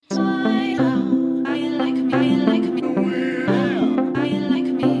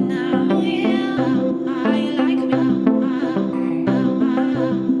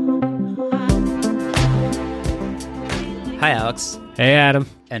Alex. Hey, Adam.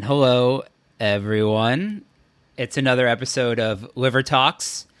 And hello, everyone. It's another episode of Liver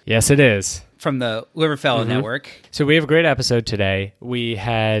Talks. Yes, it is. From the Liver Fellow Network. So we have a great episode today. We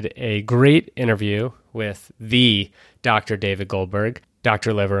had a great interview with the Dr. David Goldberg,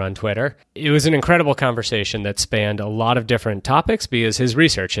 Dr. Liver on Twitter. It was an incredible conversation that spanned a lot of different topics because his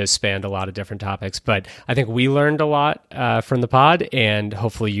research has spanned a lot of different topics. But I think we learned a lot from the pod, and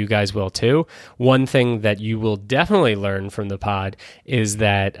hopefully you guys will too. One thing that you will definitely learn from the pod is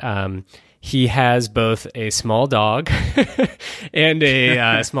that he has both a small dog and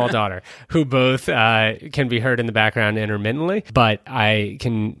a small daughter who both can be heard in the background intermittently. But I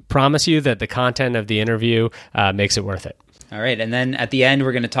can promise you that the content of the interview makes it worth it. All right. And then at the end,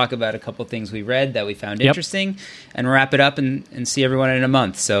 we're going to talk about a couple things we read that we found interesting and wrap it up and see everyone in a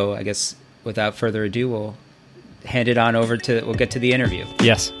month. So I guess without further ado, we'll hand it on over we'll get to the interview.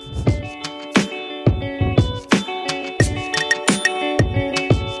 Yes.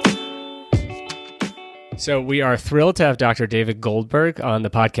 So we are thrilled to have Dr. David Goldberg on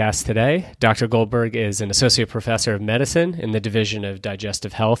the podcast today. Dr. Goldberg is an associate professor of medicine in the Division of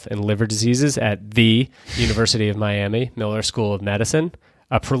Digestive Health and Liver Diseases at the University of Miami Miller School of Medicine,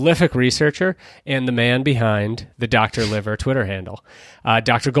 a prolific researcher, and the man behind the Dr. Liver Twitter handle.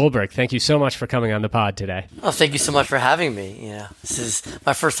 Dr. Goldberg, thank you so much for coming on the pod today. Oh, thank you so much for having me. This is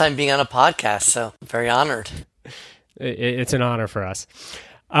my first time being on a podcast, so I'm very honored. It's an honor for us.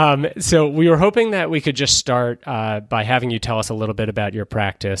 So we were hoping that we could just start by having you tell us a little bit about your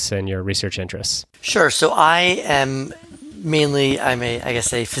practice and your research interests. Sure. So I am I'm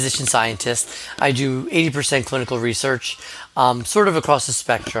a physician scientist. I do 80% clinical research, sort of across the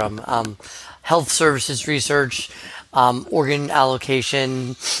spectrum. Health services research, organ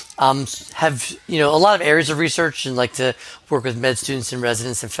allocation, have, a lot of areas of research and like to work with med students and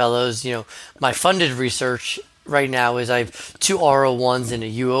residents and fellows. My funded research right now is I have 2 R01s and a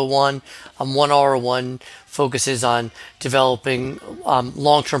U01. One R01 focuses on developing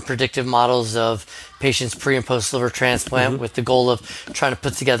long-term predictive models of patients pre and post liver transplant with the goal of trying to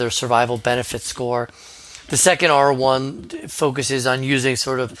put together a survival benefit score. The second R01 focuses on using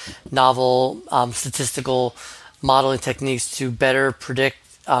sort of novel statistical modeling techniques to better predict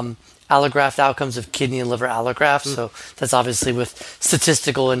allograft outcomes of kidney and liver allografts. So that's obviously with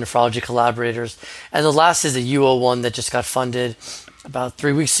statistical and nephrology collaborators. And the last is a U01 that just got funded about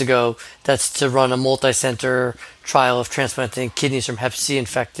 3 weeks ago. That's to run a multi-center trial of transplanting kidneys from Hep C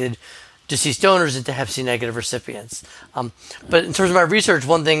infected deceased donors into Hep C negative recipients. But in terms of my research,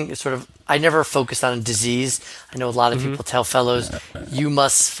 one thing is I never focused on a disease. I know a lot of people tell fellows, you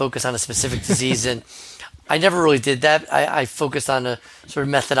must focus on a specific disease, and I never really did that. I focused on a sort of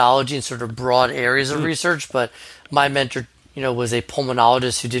methodology and sort of broad areas of research, but my mentor, was a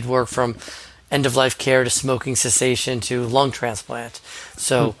pulmonologist who did work from end-of-life care to smoking cessation to lung transplant,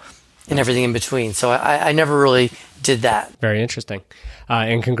 and everything in between. So I never really did that. Very interesting.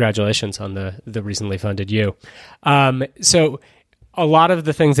 And congratulations on the recently funded U. So a lot of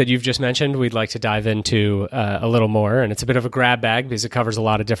the things that you've just mentioned, we'd like to dive into a little more, and it's a bit of a grab bag because it covers a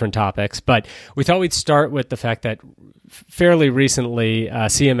lot of different topics. But we thought we'd start with the fact that fairly recently,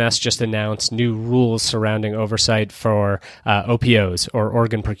 CMS just announced new rules surrounding oversight for OPOs, or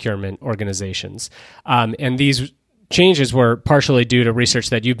organ procurement organizations. And these changes were partially due to research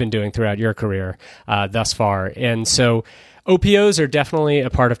that you've been doing throughout your career thus far. And so OPOs are definitely a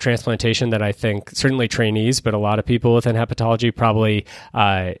part of transplantation that I think certainly trainees, but a lot of people within hepatology probably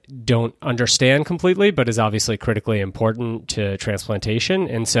don't understand completely, but is obviously critically important to transplantation.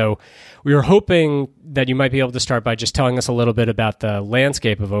 And so we were hoping that you might be able to start by just telling us a little bit about the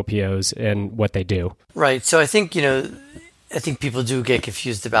landscape of OPOs and what they do. Right. So I think, people do get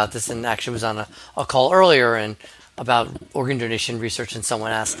confused about this, and actually was on a call earlier and about organ donation research, and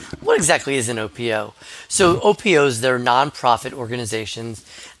someone asked, what exactly is an OPO? So OPOs, they're nonprofit organizations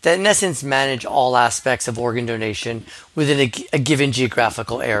that in essence manage all aspects of organ donation within a given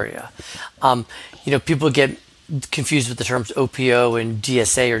geographical area. People get confused with the terms OPO and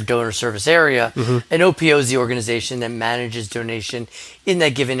DSA, or donor service area. And OPO is the organization that manages donation in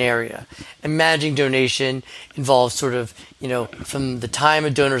that given area. And managing donation involves from the time a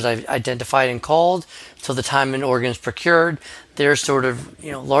donor is identified and called till the time an organ is procured. They're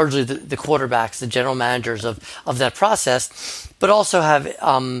largely the quarterbacks, the general managers of that process, but also have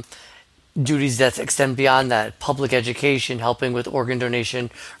duties that extend beyond that, public education, helping with organ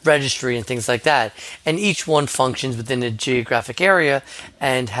donation registry and things like that. And each one functions within a geographic area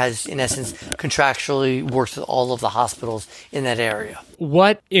and has, in essence, contractually worked with all of the hospitals in that area.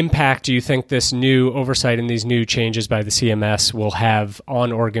 What impact do you think this new oversight and these new changes by the CMS will have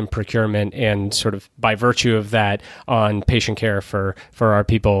on organ procurement and sort of by virtue of that on patient care for our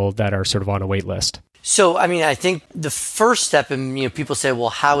people that are sort of on a wait list? So, I mean, I think the first step, and people say,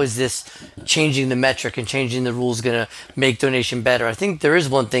 well, how is this changing the metric and changing the rules going to make donation better? I think there is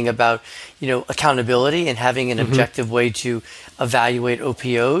one thing about, accountability and having an objective way to evaluate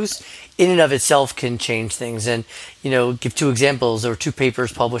OPOs in and of itself can change things. And, give two examples. There were two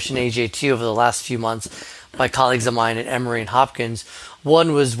papers published in AJT over the last few months by colleagues of mine at Emory and Hopkins.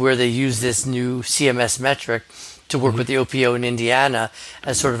 One was where they used this new CMS metric to work with the OPO in Indiana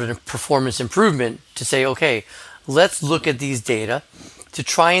as sort of a performance improvement to say, okay, let's look at these data to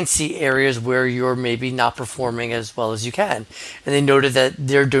try and see areas where you're maybe not performing as well as you can. And they noted that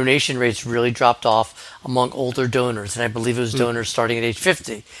their donation rates really dropped off among older donors, and I believe it was donors starting at age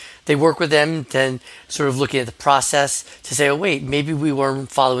 50. They work with them, then sort of looking at the process to say, oh, wait, maybe we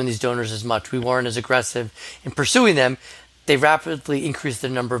weren't following these donors as much. We weren't as aggressive in pursuing them. They rapidly increased the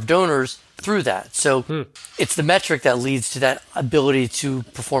number of donors through that. So it's the metric that leads to that ability to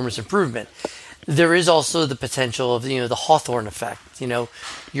performance improvement. There is also the potential of, the Hawthorne effect.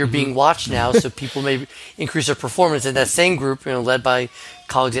 You're being watched now, so people may increase their performance. And that same group, led by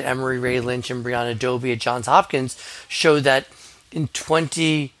colleagues at Emory, Ray Lynch, and Brianna Doby at Johns Hopkins, showed that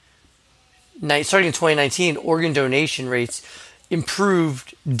starting in 2019, organ donation rates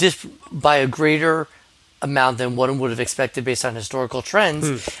improved by a greater amount than one would have expected based on historical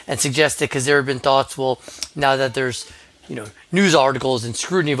trends, and suggested, because there have been thoughts, well, now that there's news articles and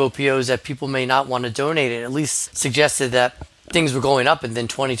scrutiny of OPOs, that people may not want to donate it. At least suggested that things were going up, and then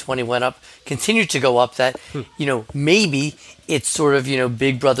 2020 went up, continued to go up, that maybe it's sort of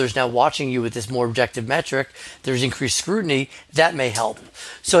big brother's now watching you with this more objective metric. There's increased scrutiny that may help.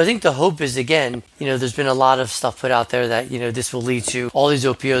 So I think the hope is, again, there's been a lot of stuff put out there that this will lead to all these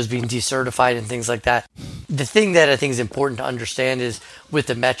OPOs being decertified and things like that. The thing that I think is important to understand is with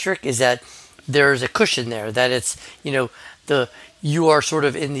the metric is that there's a cushion there, that it's you are sort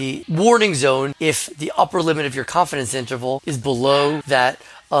of in the warning zone if the upper limit of your confidence interval is below that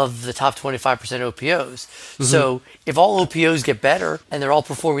of the top 25% OPOs. So if all OPOs get better and they're all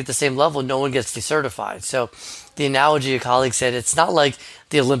performing at the same level, no one gets decertified. So the analogy a colleague said, it's not like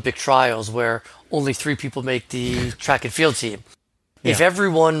the Olympic trials where only 3 people make the track and field team. If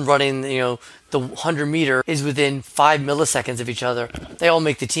everyone running, the 100 meter is within 5 milliseconds of each other, they all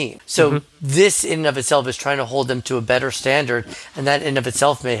make the team. So this in and of itself is trying to hold them to a better standard, and that in and of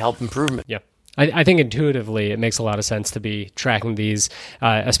itself may help improvement. Yeah. I think intuitively it makes a lot of sense to be tracking these,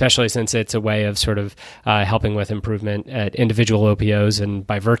 especially since it's a way of sort of helping with improvement at individual OPOs, and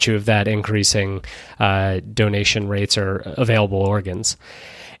by virtue of that, increasing donation rates or available organs.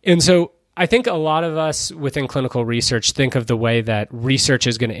 And so I think a lot of us within clinical research think of the way that research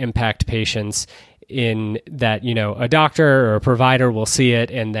is going to impact patients in that, a doctor or a provider will see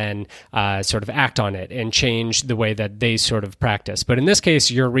it and then sort of act on it and change the way that they sort of practice. But in this case,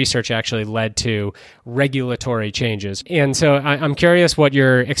 your research actually led to regulatory changes. And so I'm curious what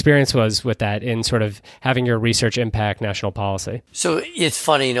your experience was with that in sort of having your research impact national policy. So it's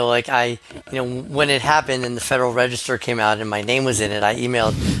funny, when it happened and the Federal Register came out and my name was in it, I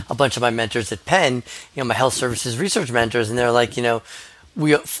emailed a bunch of my mentors at Penn, my health services research mentors, and they're like,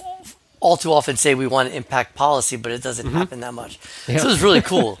 we all too often say we want to impact policy, but it doesn't happen that much. Yep. So it's really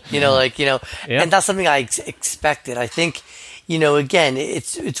cool, and that's something I expected. I think, again,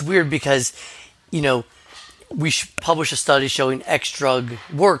 it's weird because, we publish a study showing X drug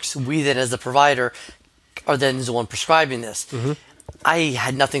works. We then, as the provider, are then the one prescribing this. I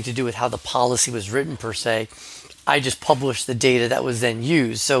had nothing to do with how the policy was written per se. I just published the data that was then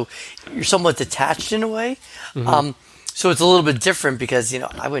used. So you're somewhat detached in a way. So it's a little bit different because,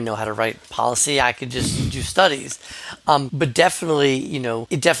 I wouldn't know how to write policy. I could just do studies. But definitely,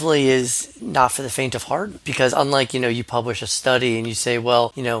 it definitely is not for the faint of heart, because unlike, you publish a study and you say,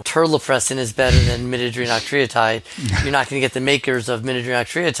 well, terlipressin is better than midodrine octreotide, you're not going to get the makers of midodrine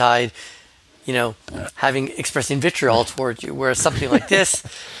octreotide, having expressing vitriol towards you. Whereas something like this,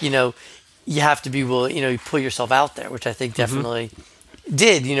 you have to be willing, you put yourself out there, which I think definitely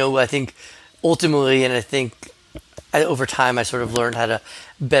did. I think ultimately, and I think over time I sort of learned how to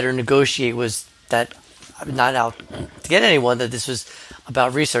better negotiate, was that not out to get anyone, that this was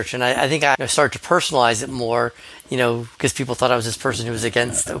about research. And I think I started to personalize it more, because people thought I was this person who was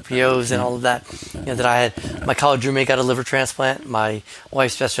against OPOs and all of that. That I had my college roommate got a liver transplant, my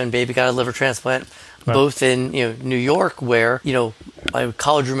wife's best friend baby got a liver transplant, both in New York, where my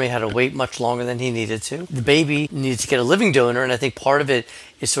college roommate had to wait much longer than he needed to. The baby needed to get a living donor, and I think part of it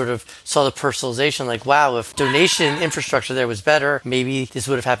is sort of saw the personalization, like, wow, if donation infrastructure there was better, maybe this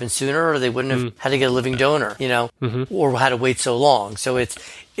would have happened sooner, or they wouldn't have had to get a living donor, or had to wait so long. So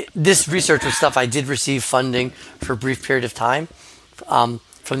this research was stuff I did receive funding for a brief period of time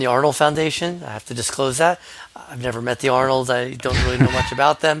from the Arnold Foundation. I have to disclose that. I've never met the Arnolds. I don't really know much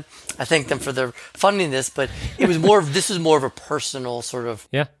about them. I thank them for their funding this, but this was more of a personal sort of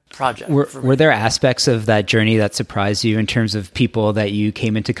project. Were there aspects of that journey that surprised you in terms of people that you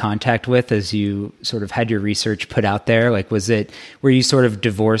came into contact with as you sort of had your research put out there? Like, were you sort of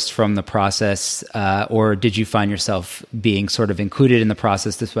divorced from the process, or did you find yourself being sort of included in the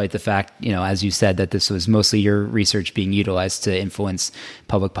process despite the fact, as you said, that this was mostly your research being utilized to influence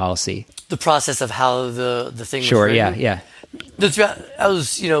public policy? The process of how the thing was written. Yeah. I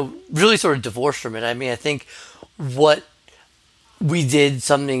was, really sort of divorced from it. I mean, I think what we did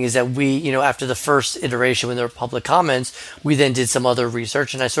something is that we, after the first iteration when there were public comments, we then did some other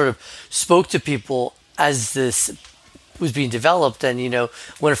research, and I sort of spoke to people as this was being developed. And,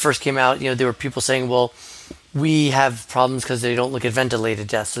 when it first came out, there were people saying, well, we have problems because they don't look at ventilated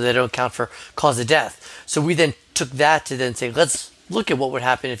deaths, so they don't account for cause of death. So we then took that to then say, let's look at what would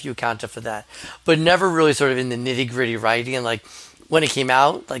happen if you accounted for that, but never really sort of in the nitty gritty writing. And like when it came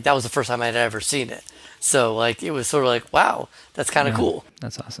out, like that was the first time I'd ever seen it. So like it was sort of like, wow, that's kind of cool.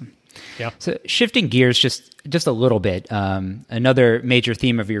 That's awesome. Yeah. So shifting gears just a little bit, another major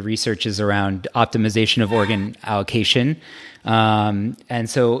theme of your research is around optimization of organ allocation. And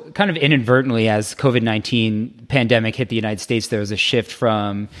so kind of inadvertently, as COVID-19 pandemic hit the United States, there was a shift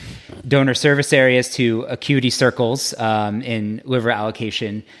from donor service areas to acuity circles in liver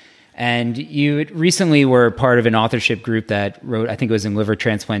allocation. And you recently were part of an authorship group that wrote, I think it was in liver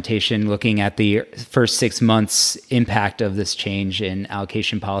transplantation, looking at the first 6 months impact of this change in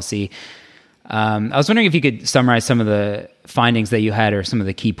allocation policy. I was wondering if you could summarize some of the findings that you had or some of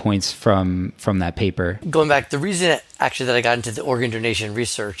the key points from that paper. Going back, the reason actually that I got into the organ donation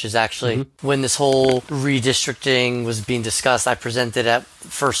research is actually when this whole redistricting was being discussed, I presented at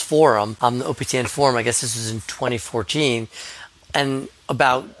First Forum, the OPTN Forum, I guess this was in 2014, and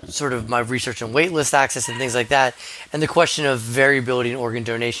about sort of my research on waitlist access and things like that. And the question of variability in organ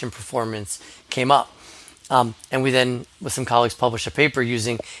donation performance came up. And we then, with some colleagues, published a paper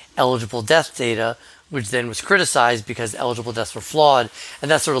using eligible death data, which then was criticized because eligible deaths were flawed.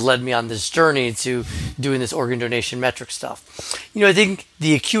 And that sort of led me on this journey to doing this organ donation metric stuff. I think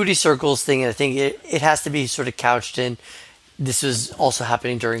the acuity circles thing, and I think it has to be sort of couched in, this was also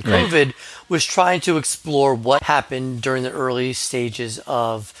happening during COVID, right, was trying to explore what happened during the early stages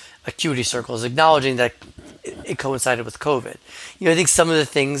of acuity circles, acknowledging that it coincided with COVID. I think some of the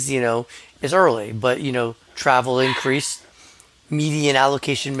things, is early, but, travel increased, median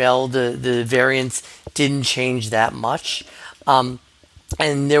allocation MELD, the variance didn't change that much. And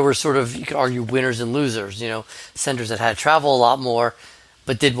there were sort of, you could argue, winners and losers, centers that had to travel a lot more,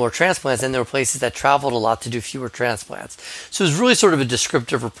 but did more transplants, and there were places that traveled a lot to do fewer transplants. So it was really sort of a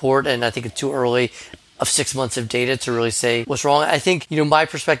descriptive report, and I think it's too early of 6 months of data to really say what's wrong. I think, my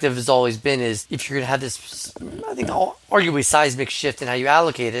perspective has always been is if you're going to have this, I think arguably seismic shift in how you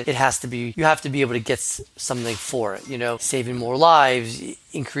allocate it, you have to be able to get something for it, saving more lives,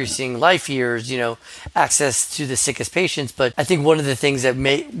 increasing life years, access to the sickest patients. But I think one of the things that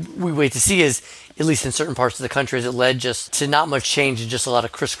we wait to see is, at least in certain parts of the country, is it led just to not much change and just a lot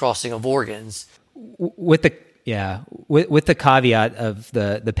of crisscrossing of organs. With the caveat of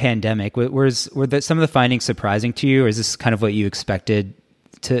the pandemic, were some of the findings surprising to you, or is this kind of what you expected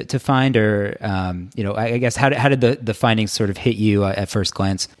to find, or I guess how did the findings sort of hit you at first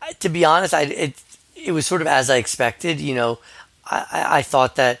glance? To be honest, it was sort of as I expected. I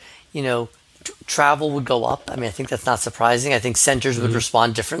thought that travel would go up. I mean, I think that's not surprising. I think centers would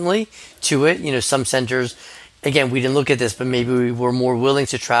respond differently to it. Some centers, again, we didn't look at this, but maybe we were more willing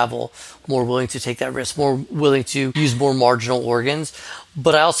to travel, more willing to take that risk, more willing to use more marginal organs.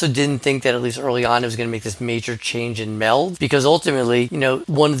 But I also didn't think that, at least early on, it was going to make this major change in MELD, because ultimately,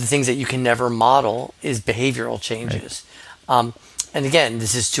 one of the things that you can never model is behavioral changes. Right. And again,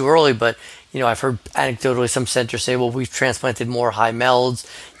 this is too early, but I've heard anecdotally some centers say, well, we've transplanted more high MELDs,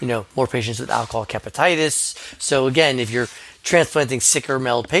 more patients with alcoholic hepatitis. So again, if you're transplanting sicker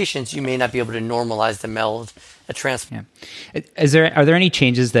MELD patients, you may not be able to normalize the MELD a transplant. Yeah. Are there any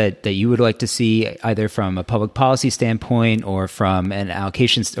changes that you would like to see either from a public policy standpoint or from an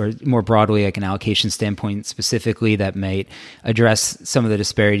allocation, or more broadly, like an allocation standpoint specifically, that might address some of the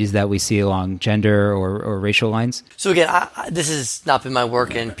disparities that we see along gender or racial lines? So again, this has not been my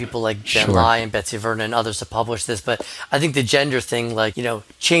work, and people like Jen Lai and Betsy Vernon and others have published this, but I think the gender thing, like,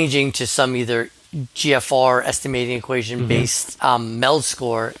 changing to some either GFR estimating equation based MELD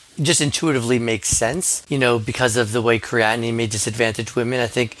score just intuitively makes sense, because of the way creatinine may disadvantage women. I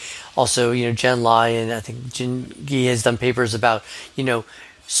think also, Jen Lai and I think Jin Gi has done papers about,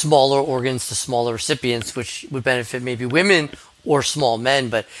 smaller organs to smaller recipients, which would benefit maybe women or small men.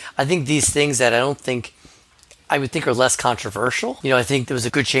 But I think these things that I would think are less controversial. I think there was a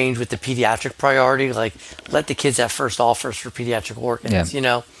good change with the pediatric priority, like let the kids have first offers for pediatric organs,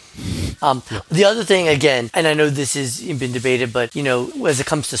 The other thing, again, and I know this has been debated, but, as it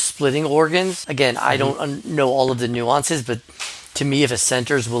comes to splitting organs, again, I don't know all of the nuances, but to me, if a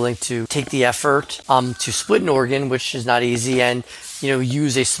center is willing to take the effort to split an organ, which is not easy, and,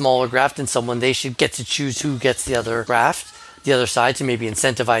 use a smaller graft in someone, they should get to choose who gets the other graft, the other side, to maybe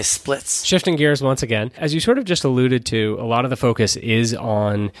incentivize splits. Shifting gears once again, as you sort of just alluded to, a lot of the focus is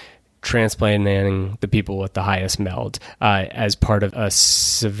on transplanting the people with the highest MELD as part of a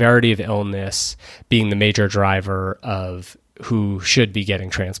severity of illness being the major driver of who should be getting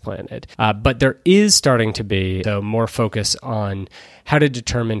transplanted. But there is starting to be more focus on how to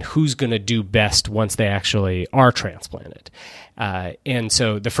determine who's going to do best once they actually are transplanted. And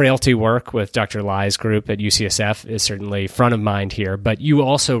so the frailty work with Dr. Lai's group at UCSF is certainly front of mind here, but you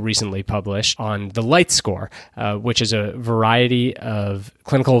also recently published on the LIGHT score, which is a variety of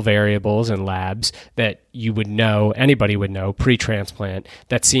clinical variables and labs that you would know, anybody would know, pre-transplant,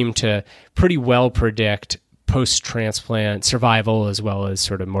 that seem to pretty well predict post-transplant survival as well as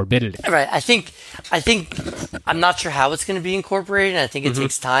sort of morbidity. Right. I think I'm not sure how it's going to be incorporated, and I think it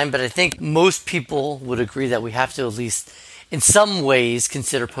takes time, but I think most people would agree that we have to at least in some ways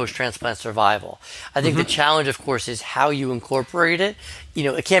consider post-transplant survival. I think the challenge, of course, is how you incorporate it.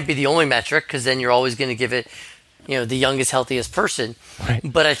 It can't be the only metric, because then you're always going to give it, the youngest, healthiest person. Right.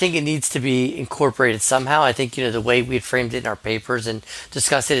 But I think it needs to be incorporated somehow. I think, the way we had framed it in our papers and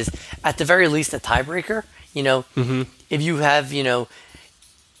discussed it is at the very least a tiebreaker. If you have, and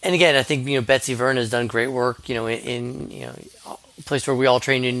again, I think, Betsy Vernon has done great work, in a place where we all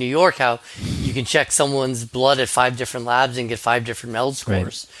trained in New York, how you can check someone's blood at 5 different labs and get 5 different MELD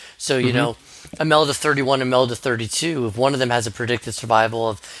scores. Right. So, a MELD of 31 and MELD of 32, if one of them has a predicted survival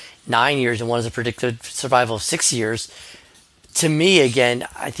of 9 years and one has a predicted survival of 6 years, to me, again,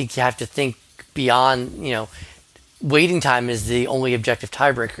 I think you have to think beyond, waiting time is the only objective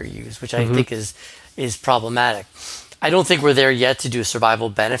tiebreaker used, which I think is problematic. I don't think we're there yet to do survival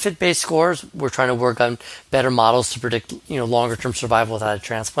benefit-based scores. We're trying to work on better models to predict, longer-term survival without a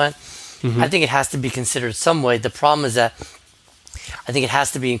transplant. I think it has to be considered some way. The problem is that I think it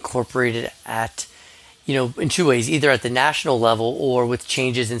has to be incorporated at, in 2 ways, either at the national level or with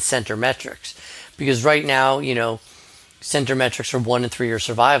changes in center metrics. Because right now, center metrics are 1 and 3 year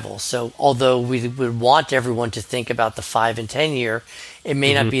survival. So although we would want everyone to think about the 5 and 10 year, it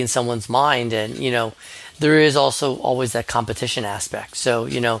may not be in someone's mind. And, there is also always that competition aspect. So,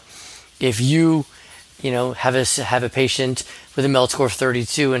 if you, have a patient with a MELD score of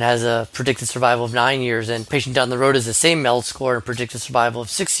 32 and has a predicted survival of 9 years, and patient down the road has the same MELD score and predicted survival of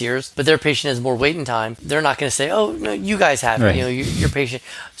 6 years, but their patient has more waiting time, they're not going to say, oh, no, you guys have it, your patient.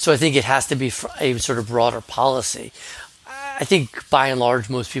 So I think it has to be a sort of broader policy. I think by and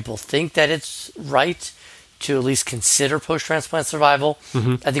large, most people think that it's right to at least consider post-transplant survival.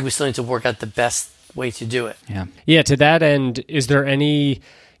 I think we still need to work out the best way to do it. Yeah. To that end, is there any,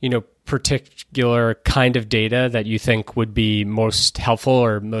 particular kind of data that you think would be most helpful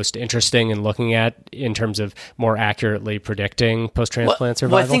or most interesting in looking at in terms of more accurately predicting post-transplant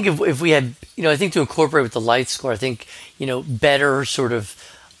survival? Well, I think if we had, I think to incorporate with the LIGHT score, I think, better sort of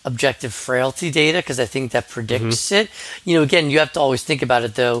objective frailty data, because I think that predicts it. Again, you have to always think about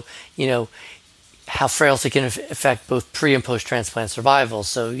it, though, how frailty can affect both pre and post-transplant survival.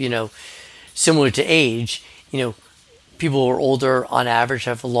 So, similar to age, people who are older on average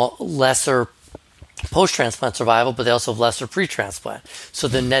have lesser post-transplant survival, but they also have lesser pre-transplant. So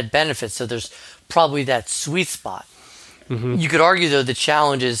the net benefit, so there's probably that sweet spot. You could argue, though, the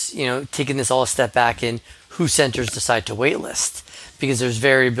challenge is, taking this all a step back in who centers decide to waitlist, because there's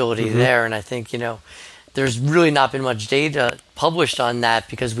variability there. And I think, there's really not been much data published on that,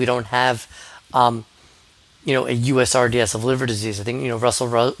 because we don't have a USRDS of liver disease. I think,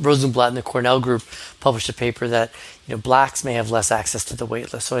 Russell Rosenblatt and the Cornell group published a paper that, blacks may have less access to the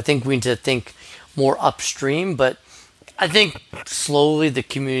wait list. So I think we need to think more upstream, but I think slowly the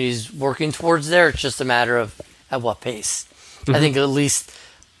community is working towards there. It's just a matter of at what pace. I think at least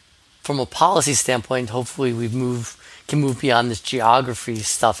from a policy standpoint, hopefully we can move beyond this geography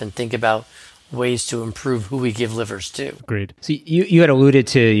stuff and think about ways to improve who we give livers to. Agreed. So you had alluded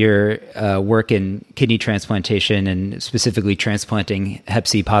to your work in kidney transplantation and specifically transplanting Hep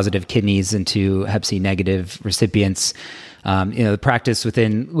C positive kidneys into Hep C negative recipients. The practice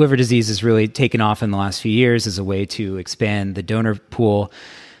within liver disease has really taken off in the last few years as a way to expand the donor pool.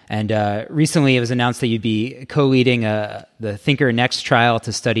 And recently it was announced that you'd be co-leading the Thinker Next trial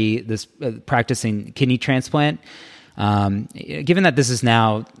to study this practicing kidney transplant. Given that this is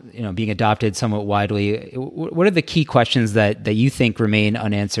now being adopted somewhat widely, what are the key questions that you think remain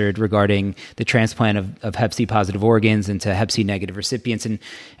unanswered regarding the transplant of Hep C positive organs into Hep C negative recipients, and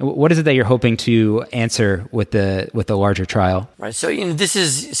what is it that you're hoping to answer with the larger trial? Right. So this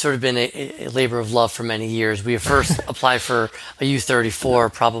has sort of been a labor of love for many years. We first applied for a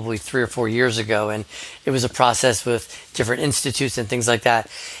U34 probably 3 or 4 years ago, and it was a process with different institutes and things like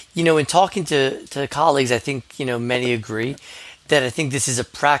that. In talking to colleagues, I think, many agree that I think this is a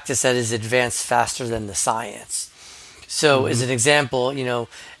practice that is advanced faster than the science. So as an example,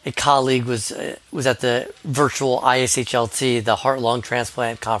 a colleague was at the virtual ISHLT, the Heart Lung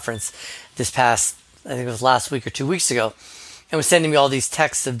Transplant Conference this past, I think it was last week or 2 weeks ago, and was sending me all these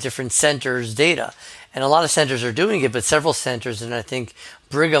texts of different centers' data. And a lot of centers are doing it, but several centers, and I think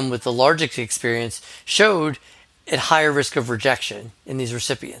Brigham with the largest experience, showed at higher risk of rejection in these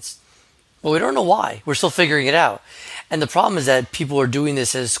recipients. Well, we don't know why. We're still figuring it out. And the problem is that people are doing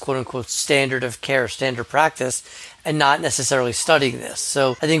this as quote unquote standard of care, standard practice, and not necessarily studying this.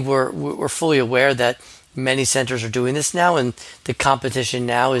 So I think we're fully aware that many centers are doing this now, and the competition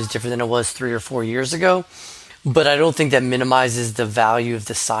now is different than it was 3 or 4 years ago. But I don't think that minimizes the value of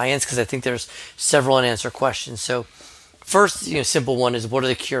the science, because I think there's several unanswered questions. So first, simple one is, what are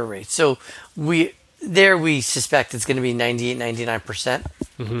the cure rates? So we suspect it's going to be 98,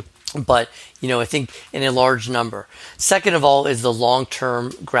 99%. But, I think in a large number. Second of all is the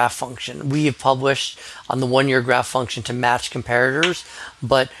long-term graft function. We have published on the 1-year graft function to match comparators,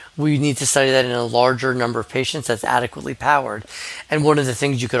 but we need to study that in a larger number of patients that's adequately powered. And one of the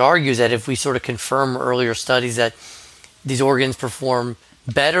things you could argue is that if we sort of confirm earlier studies that these organs perform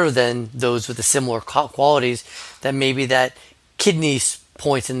better than those with the similar qualities, that maybe that kidney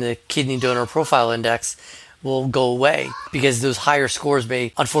points in the kidney donor profile index will go away, because those higher scores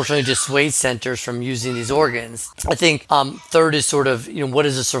may unfortunately dissuade centers from using these organs. I think third is sort of, what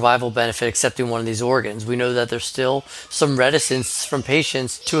is the survival benefit accepting one of these organs? We know that there's still some reticence from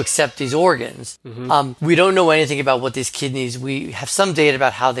patients to accept these organs. We don't know anything about what these kidneys, we have some data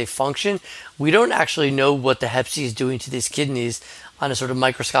about how they function. We don't actually know what the Hep C is doing to these kidneys on a sort of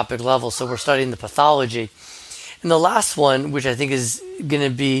microscopic level, so we're studying the pathology. And the last one, which I think is going to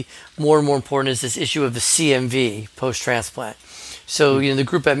be more and more important, is this issue of the CMV post-transplant. So, the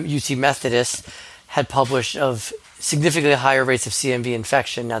group at UT Methodist had published of significantly higher rates of CMV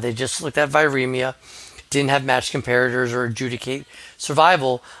infection. Now, they just looked at viremia, didn't have matched comparators or adjudicate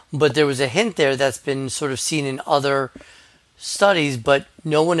survival, but there was a hint there that's been sort of seen in other studies, but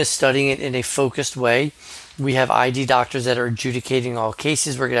no one is studying it in a focused way. We have ID doctors that are adjudicating all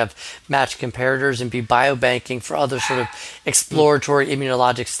cases. We're going to have matched comparators and be biobanking for other sort of exploratory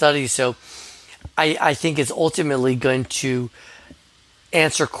immunologic studies. So I think it's ultimately going to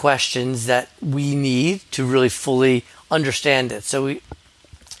answer questions that we need to really fully understand it. So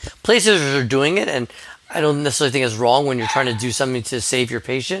places are doing it, and I don't necessarily think it's wrong when you're trying to do something to save your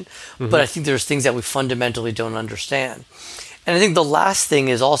patient, but I think there's things that we fundamentally don't understand. And I think the last thing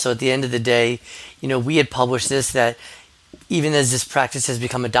is also, at the end of the day, we had published this, that even as this practice has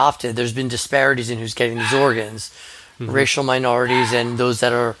become adopted, there's been disparities in who's getting these organs. Racial minorities and those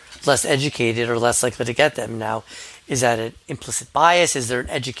that are less educated are less likely to get them. Now, is that an implicit bias? Is there an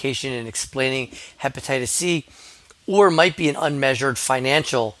education in explaining hepatitis C? Or it might be an unmeasured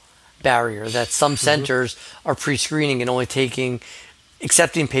financial barrier that some centers are pre-screening and only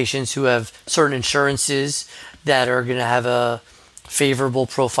accepting patients who have certain insurances that are going to have a favorable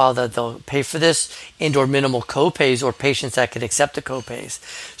profile that they'll pay for this, and or minimal copays, or patients that can accept the copays.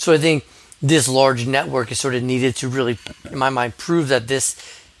 So I think this large network is sort of needed to really, in my mind, prove that this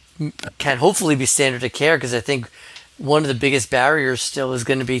can hopefully be standard of care, because I think one of the biggest barriers still is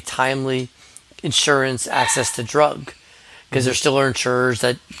going to be timely insurance access to drug, because there still are insurers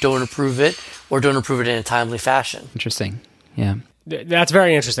that don't approve it or don't approve it in a timely fashion. Interesting. Yeah. That's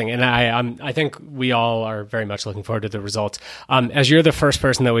very interesting, and I think we all are very much looking forward to the results. As you're the first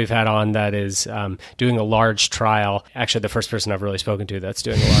person that we've had on that is doing a large trial, actually the first person I've really spoken to that's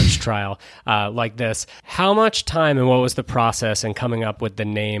doing a large trial like this, how much time and what was the process in coming up with the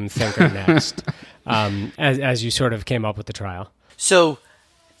name Thinker Next as you sort of came up with the trial? So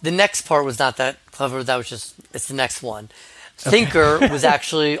the next part was not that clever. That was just, it's the next one. Thinker was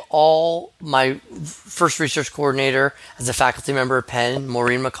actually all my first research coordinator as a faculty member at Penn,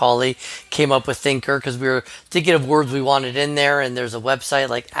 Maureen McCauley, came up with Thinker because we were thinking of words we wanted in there, and there's a website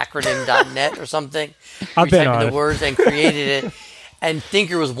like acronym.net or something. I've We been typed on in it. the words and created it. And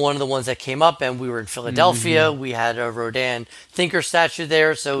Thinker was one of the ones that came up, and we were in Philadelphia. We had a Rodin Thinker statue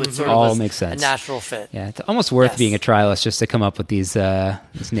there, so it sort of All was makes a sense. natural fit. Yeah, it's almost worth Yes. being a trialist just to come up with these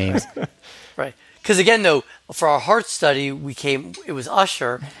names. Right. Because again, though, for our heart study, it was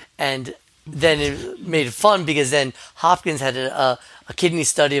Usher, and then it made it fun because then Hopkins had a kidney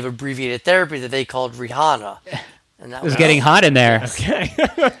study of abbreviated therapy that they called Rihanna. And that It was getting hot in there. Okay.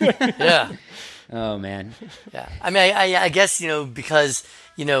 Yeah. Oh man. Yeah. I mean, I guess, because,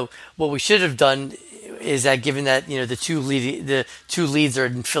 what we should have done is that given that, the two leads are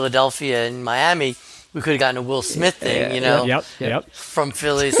in Philadelphia and Miami, we could have gotten a Will Smith thing, Yep. from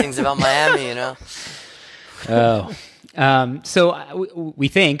Philly sings about Miami, Oh. So we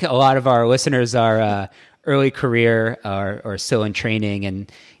think a lot of our listeners are early career or still in training, and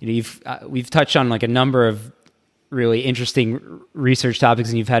we've touched on like a number of really interesting research topics,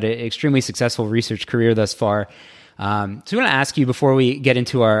 and you've had an extremely successful research career thus far. So I want to ask you before we get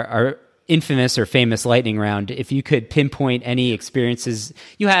into our infamous or famous lightning round, if you could pinpoint any experiences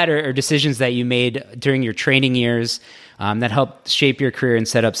you had or decisions that you made during your training years that helped shape your career and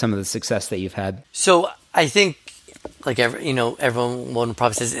set up some of the success that you've had. So I think, like everyone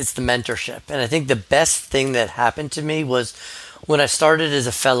probably says, it's the mentorship. And I think the best thing that happened to me was when I started as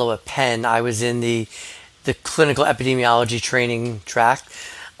a fellow at Penn, I was in the clinical epidemiology training track,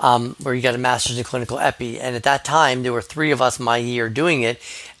 where you got a master's in clinical epi. And at that time, there were 3 of us my year doing it,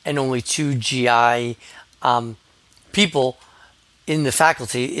 and only 2 GI people in the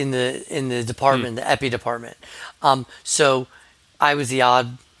faculty in the department, the epi department. So I was the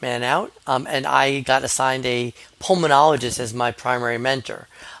odd man out, and I got assigned a pulmonologist as my primary mentor.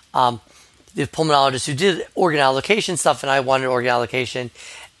 The pulmonologist who did organ allocation stuff, and I wanted organ allocation,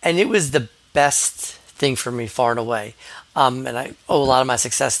 and it was the best thing for me far and away. And I owe a lot of my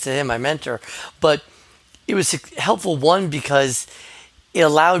success to him, my mentor. But it was helpful, one, because it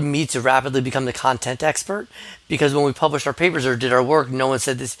allowed me to rapidly become the content expert, because when we published our papers or did our work, no one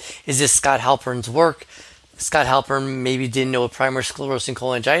said, "Is this Scott Halpern's work?" Scott Halpern maybe didn't know what primary sclerosing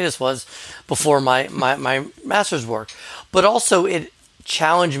cholangitis was before my master's work. But also it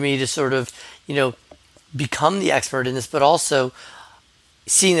challenged me to sort of, become the expert in this, but also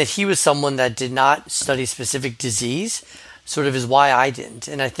seeing that he was someone that did not study specific disease sort of is why I didn't.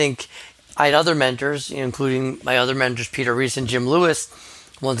 And I think I had other mentors, including my other mentors, Peter Reese and Jim Lewis.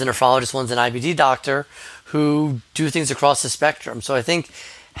 One's a nephrologist, one's an IBD doctor, who do things across the spectrum. So I think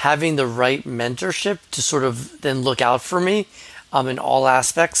having the right mentorship to sort of then look out for me in all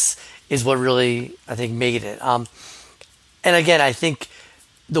aspects is what really, I think, made it. And again, I think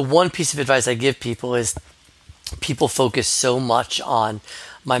the one piece of advice I give people is people focus so much on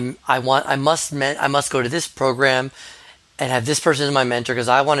I must go to this program and have this person as my mentor because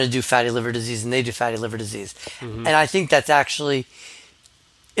I want to do fatty liver disease and they do fatty liver disease. Mm-hmm. And I think that's actually,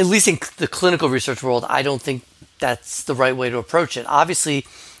 at least in the clinical research world, I don't think that's the right way to approach it. Obviously,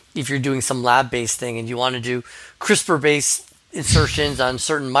 if you're doing some lab-based thing and you want to do CRISPR-based insertions on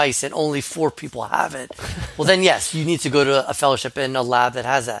certain mice and only 4 people have it, well then yes, you need to go to a fellowship in a lab that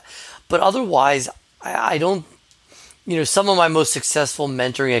has that. But otherwise, I don't, some of my most successful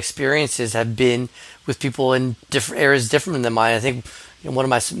mentoring experiences have been with people in different areas different than mine. I think one of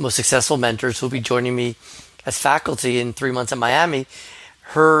my most successful mentors who will be joining me as faculty in 3 months at Miami,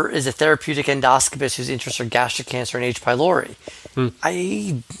 her is a therapeutic endoscopist who's interested in gastric cancer and H. pylori.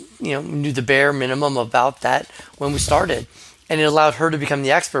 I, knew the bare minimum about that when we started, and it allowed her to become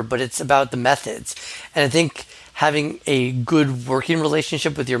the expert, but it's about the methods. And I think having a good working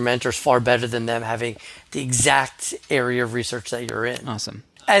relationship with your mentor is far better than them having the exact area of research that you're in. Awesome.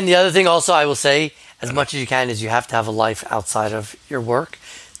 And the other thing also I will say, as much as you can, is you have to have a life outside of your work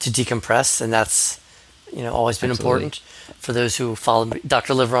to decompress, and that's always been important. For those who follow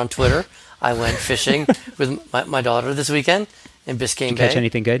Dr. Liver on Twitter, I went fishing with my daughter this weekend in Biscayne Bay. Catch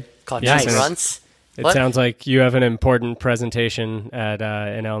anything good? Caught Nice. 2 runts. It What? sounds like you have an important presentation at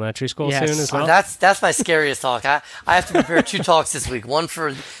an elementary school Yes. soon as well. That's my scariest talk. I have to prepare 2 talks this week, one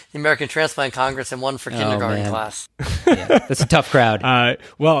for the American Transplant Congress and one for kindergarten man. class. Yeah, that's a tough crowd.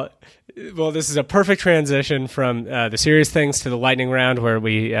 Well, this is a perfect transition from the serious things to the lightning round, where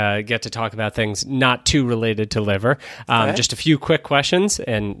we get to talk about things not too related to liver. Okay. Just a few quick questions,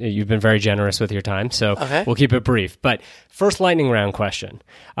 and you've been very generous with your time, so Okay. we'll keep it brief. But first lightning round question.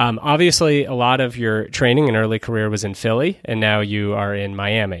 Obviously, a lot of your training and early career was in Philly, and now you are in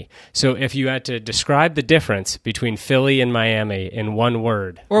Miami. So if you had to describe the difference between Philly and Miami in one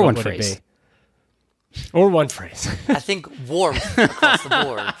word, Or what one would phrase. it be? Or one phrase. I think warmth across the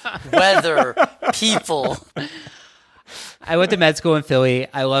board, weather, people. I went to med school in Philly.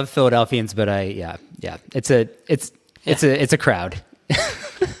 I love Philadelphians, but it's a crowd.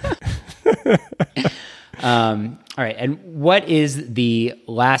 All right, and what is the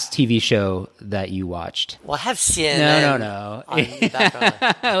last TV show that you watched? Well, I have CNN. No. On the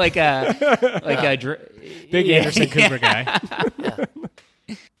background. like a Big Anderson Cooper guy.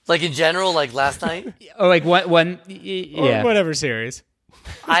 Like in general, like last night. or like one Or yeah. whatever series.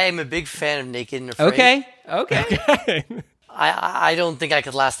 I am a big fan of Naked and Afraid. Okay. I don't think I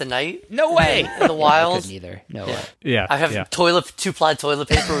could last a night No way. in the wilds. Couldn't either. No way. Yeah. I have yeah. 2-ply toilet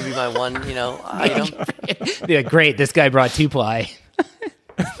paper would be my one, item. Yeah, great. This guy brought 2-ply.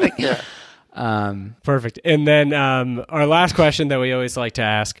 Yeah. Perfect. And then our last question that we always like to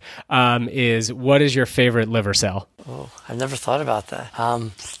ask is, what is your favorite liver cell? Oh, I've never thought about that.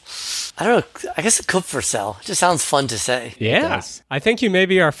 I don't know. I guess a Kupfer cell. It just sounds fun to say. Yeah. does. I think you may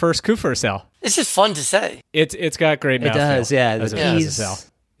be our first Kupfer cell. It's just fun to say. It's got great mouthfeel. It does, yeah. As The a peas, cell.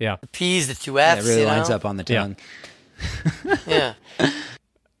 Yeah. The P's, the 2 that F's. really lines up on the tongue. Yeah.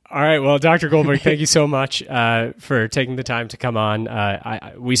 All right. Well, Dr. Goldberg, thank you so much for taking the time to come on.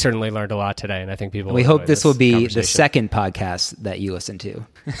 We certainly learned a lot today, and I think people We will hope enjoy this will be the conversation. second podcast that you listen to.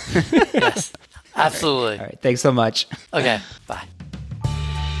 Yes. Absolutely. All right. Thanks so much. Okay. Bye.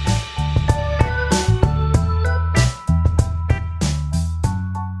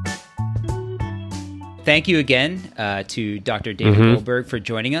 Thank you again to Dr. David Goldberg for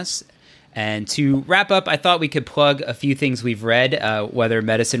joining us. And to wrap up, I thought we could plug a few things we've read, whether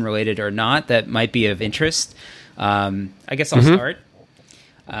medicine related or not, that might be of interest. I guess I'll start.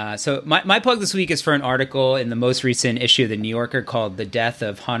 So my plug this week is for an article in the most recent issue of The New Yorker called The Death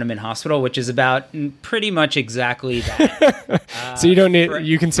of Hahnemann Hospital, which is about pretty much exactly that. So you don't need.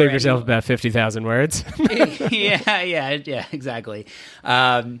 You can save for yourself anyone. about 50,000 words. yeah, exactly.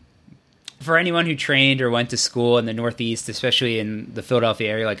 For anyone who trained or went to school in the Northeast, especially in the Philadelphia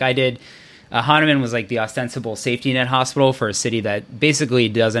area, like I did, Hahnemann was like the ostensible safety net hospital for a city that basically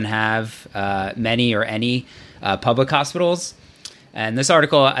doesn't have many or any public hospitals. And this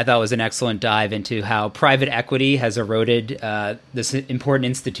article I thought was an excellent dive into how private equity has eroded this important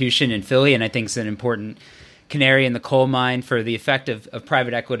institution in Philly, and I think it's an important canary in the coal mine for the effect of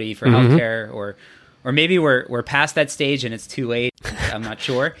private equity for healthcare, or maybe we're past that stage and it's too late. I'm not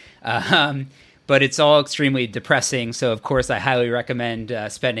sure. But it's all extremely depressing. So of course I highly recommend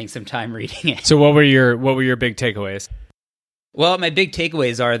spending some time reading it. So what were your big takeaways? Well, my big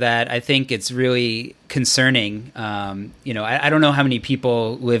takeaways are that I think it's really concerning. I don't know how many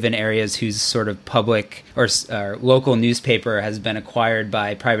people live in areas whose sort of public or local newspaper has been acquired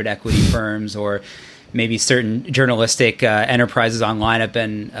by private equity firms, or maybe certain journalistic enterprises online have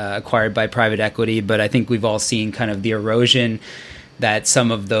been acquired by private equity. But I think we've all seen kind of the erosion that some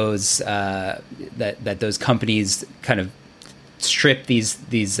of those that those companies kind of strip these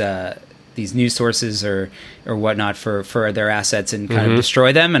news sources or whatnot for their assets and kind of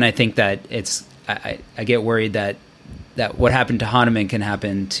destroy them. And I think that I get worried that what happened to Hahnemann can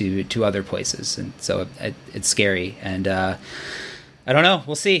happen to other places, and so it's scary. And I don't know.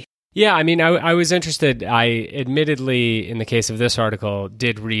 We'll see. Yeah, I mean, I was interested. I admittedly, in the case of this article,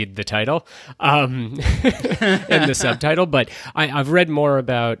 did read the title and the subtitle, but I've read more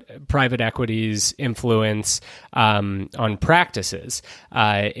about private equity's influence on practices.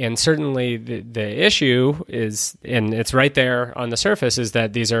 And certainly the issue is, and it's right there on the surface, is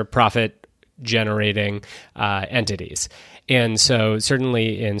that these are profit-generating entities. And so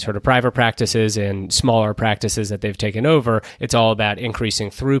certainly in sort of private practices and smaller practices that they've taken over, it's all about increasing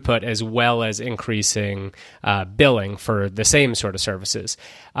throughput as well as increasing billing for the same sort of services.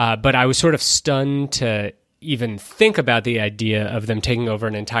 But I was sort of stunned to even think about the idea of them taking over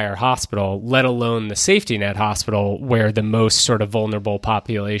an entire hospital, let alone the safety net hospital where the most sort of vulnerable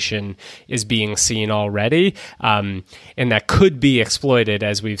population is being seen already. And that could be exploited,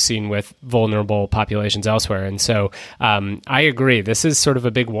 as we've seen with vulnerable populations elsewhere. And so I agree. This is sort of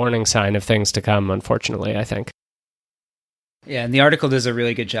a big warning sign of things to come, unfortunately, I think. Yeah, and the article does a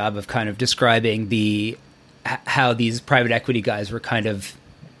really good job of kind of describing how these private equity guys were kind of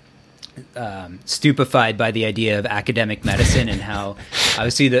stupefied by the idea of academic medicine, and how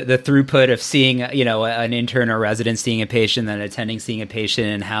obviously the throughput of seeing an intern or resident seeing a patient, then attending seeing a patient,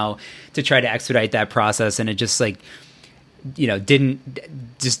 and how to try to expedite that process, and it just didn't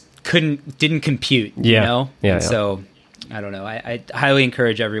compute. So I don't know. I highly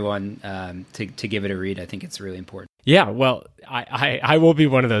encourage everyone to give it a read. I think it's really important. Yeah, well, I will be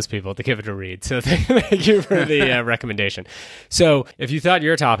one of those people to give it a read. So thank you for the recommendation. So if you thought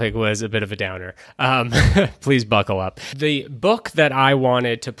your topic was a bit of a downer, please buckle up. The book that I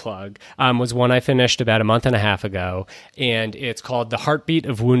wanted to plug was one I finished about a month and a half ago, and it's called The Heartbeat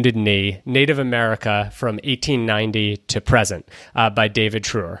of Wounded Knee, Native America from 1890 to Present by David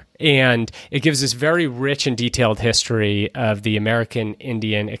Truer. And it gives this very rich and detailed history of the American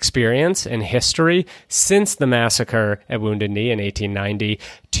Indian experience and history since the massacre at Wounded Knee in 1890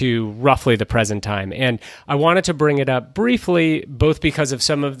 to roughly the present time. And I wanted to bring it up briefly, both because of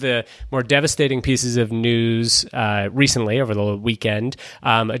some of the more devastating pieces of news recently over the weekend,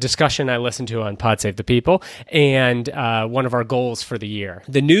 a discussion I listened to on Pod Save the People, and one of our goals for the year.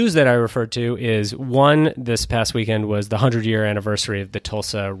 The news that I referred to is, one, this past weekend was the 100-year anniversary of the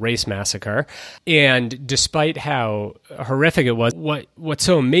Tulsa Race Massacre. And despite how horrific it was, what's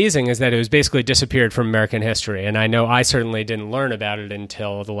so amazing is that it was basically disappeared from American history. And I know I certainly didn't learn about it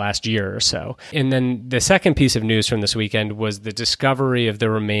until the last year or so. And then the second piece of news from this weekend was the discovery of the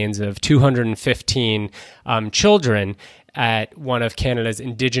remains of 215 children at one of Canada's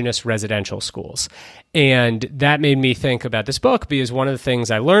Indigenous residential schools. And that made me think about this book, because one of the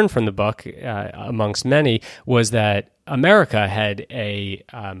things I learned from the book, amongst many, was that America had a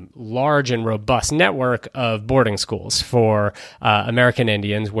large and robust network of boarding schools for American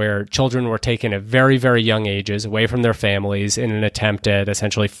Indians, where children were taken at very, very young ages away from their families in an attempt at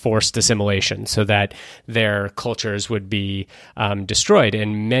essentially forced assimilation so that their cultures would be destroyed.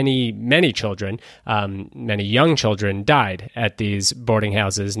 And many, many children, many young children died at these boarding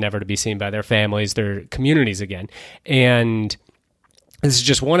houses, never to be seen by their families, their communities again. And this is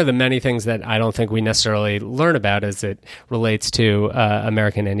just one of the many things that I don't think we necessarily learn about as it relates to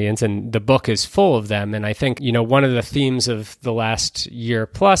American Indians, and the book is full of them. And I think, one of the themes of the last year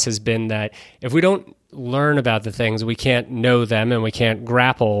plus has been that if we don't learn about the things, we can't know them, and we can't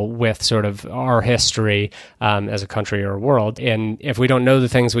grapple with sort of our history as a country or a world. And if we don't know the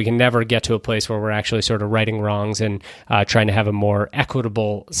things, we can never get to a place where we're actually sort of righting wrongs and trying to have a more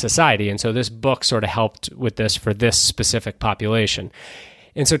equitable society. And so this book sort of helped with this for this specific population.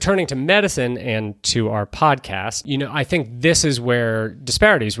 And so turning to medicine and to our podcast, I think this is where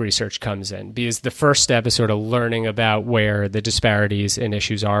disparities research comes in, because the first step is sort of learning about where the disparities in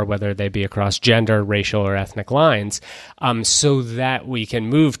issues are, whether they be across gender, racial, or ethnic lines, so that we can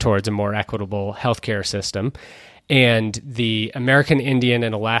move towards a more equitable healthcare system. And the American Indian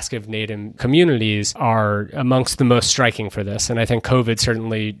and Alaska Native communities are amongst the most striking for this. And I think COVID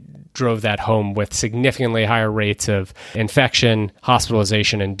certainly drove that home with significantly higher rates of infection,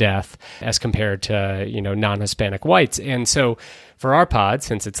 hospitalization, and death as compared to, non-Hispanic whites. And so for our pod,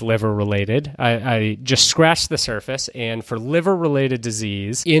 since it's liver-related, I just scratched the surface. And for liver-related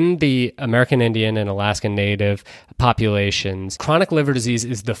disease in the American Indian and Alaskan Native populations, chronic liver disease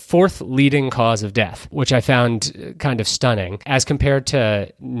is the fourth leading cause of death, which I found kind of stunning. As compared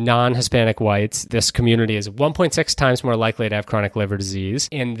to non-Hispanic whites, this community is 1.6 times more likely to have chronic liver disease.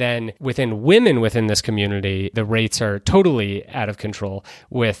 And then within women within this community, the rates are totally out of control,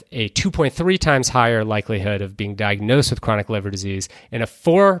 with a 2.3 times higher likelihood of being diagnosed with chronic liver disease and a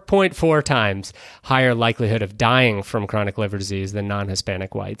 4.4 times higher likelihood of dying from chronic liver disease than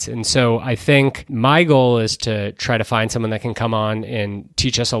non-Hispanic whites. And so I think my goal is to try to find someone that can come on and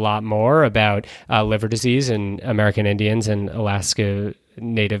teach us a lot more about liver disease in American Indians and Alaska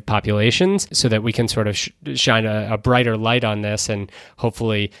Native populations, so that we can sort of shine a brighter light on this and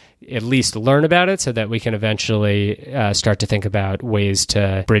hopefully at least learn about it, so that we can eventually start to think about ways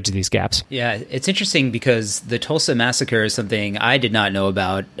to bridge these gaps. Yeah, it's interesting because the Tulsa Massacre is something I did not know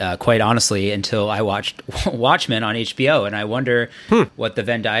about, quite honestly, until I watched Watchmen on HBO. And I wonder what the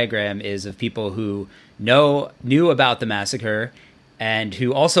Venn diagram is of people who knew about the massacre and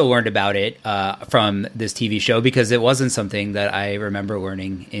who also learned about it from this TV show, because it wasn't something that I remember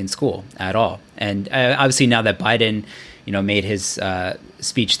learning in school at all. And obviously now that Biden, made his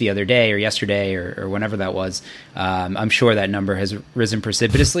speech the other day or yesterday or whenever that was, I'm sure that number has risen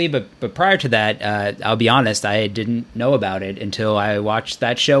precipitously. But prior to that, I'll be honest, I didn't know about it until I watched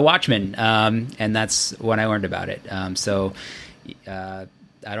that show Watchmen, and that's when I learned about it.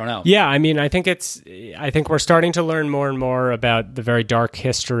 I don't know. Yeah, I mean, I think we're starting to learn more and more about the very dark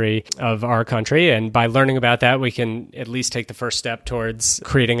history of our country. And by learning about that, we can at least take the first step towards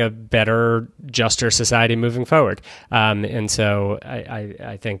creating a better, juster society moving forward. And so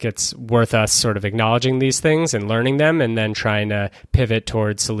I think it's worth us sort of acknowledging these things and learning them, and then trying to pivot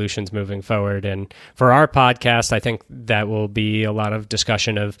towards solutions moving forward. And for our podcast, I think that will be a lot of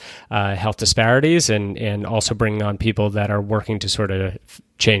discussion of health disparities, and also bringing on people that are working to sort of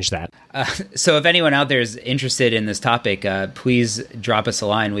change that. So if anyone out there is interested in this topic, please drop us a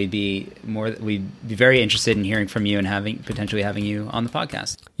line. We'd be very interested in hearing from you and potentially having you on the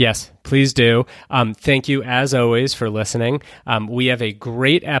podcast. Yes, please do. Thank you as always for listening. We have a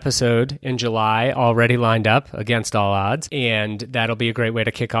great episode in July already lined up, against all odds, and that'll be a great way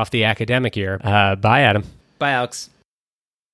to kick off the academic year. Bye, Adam. Bye, Alex.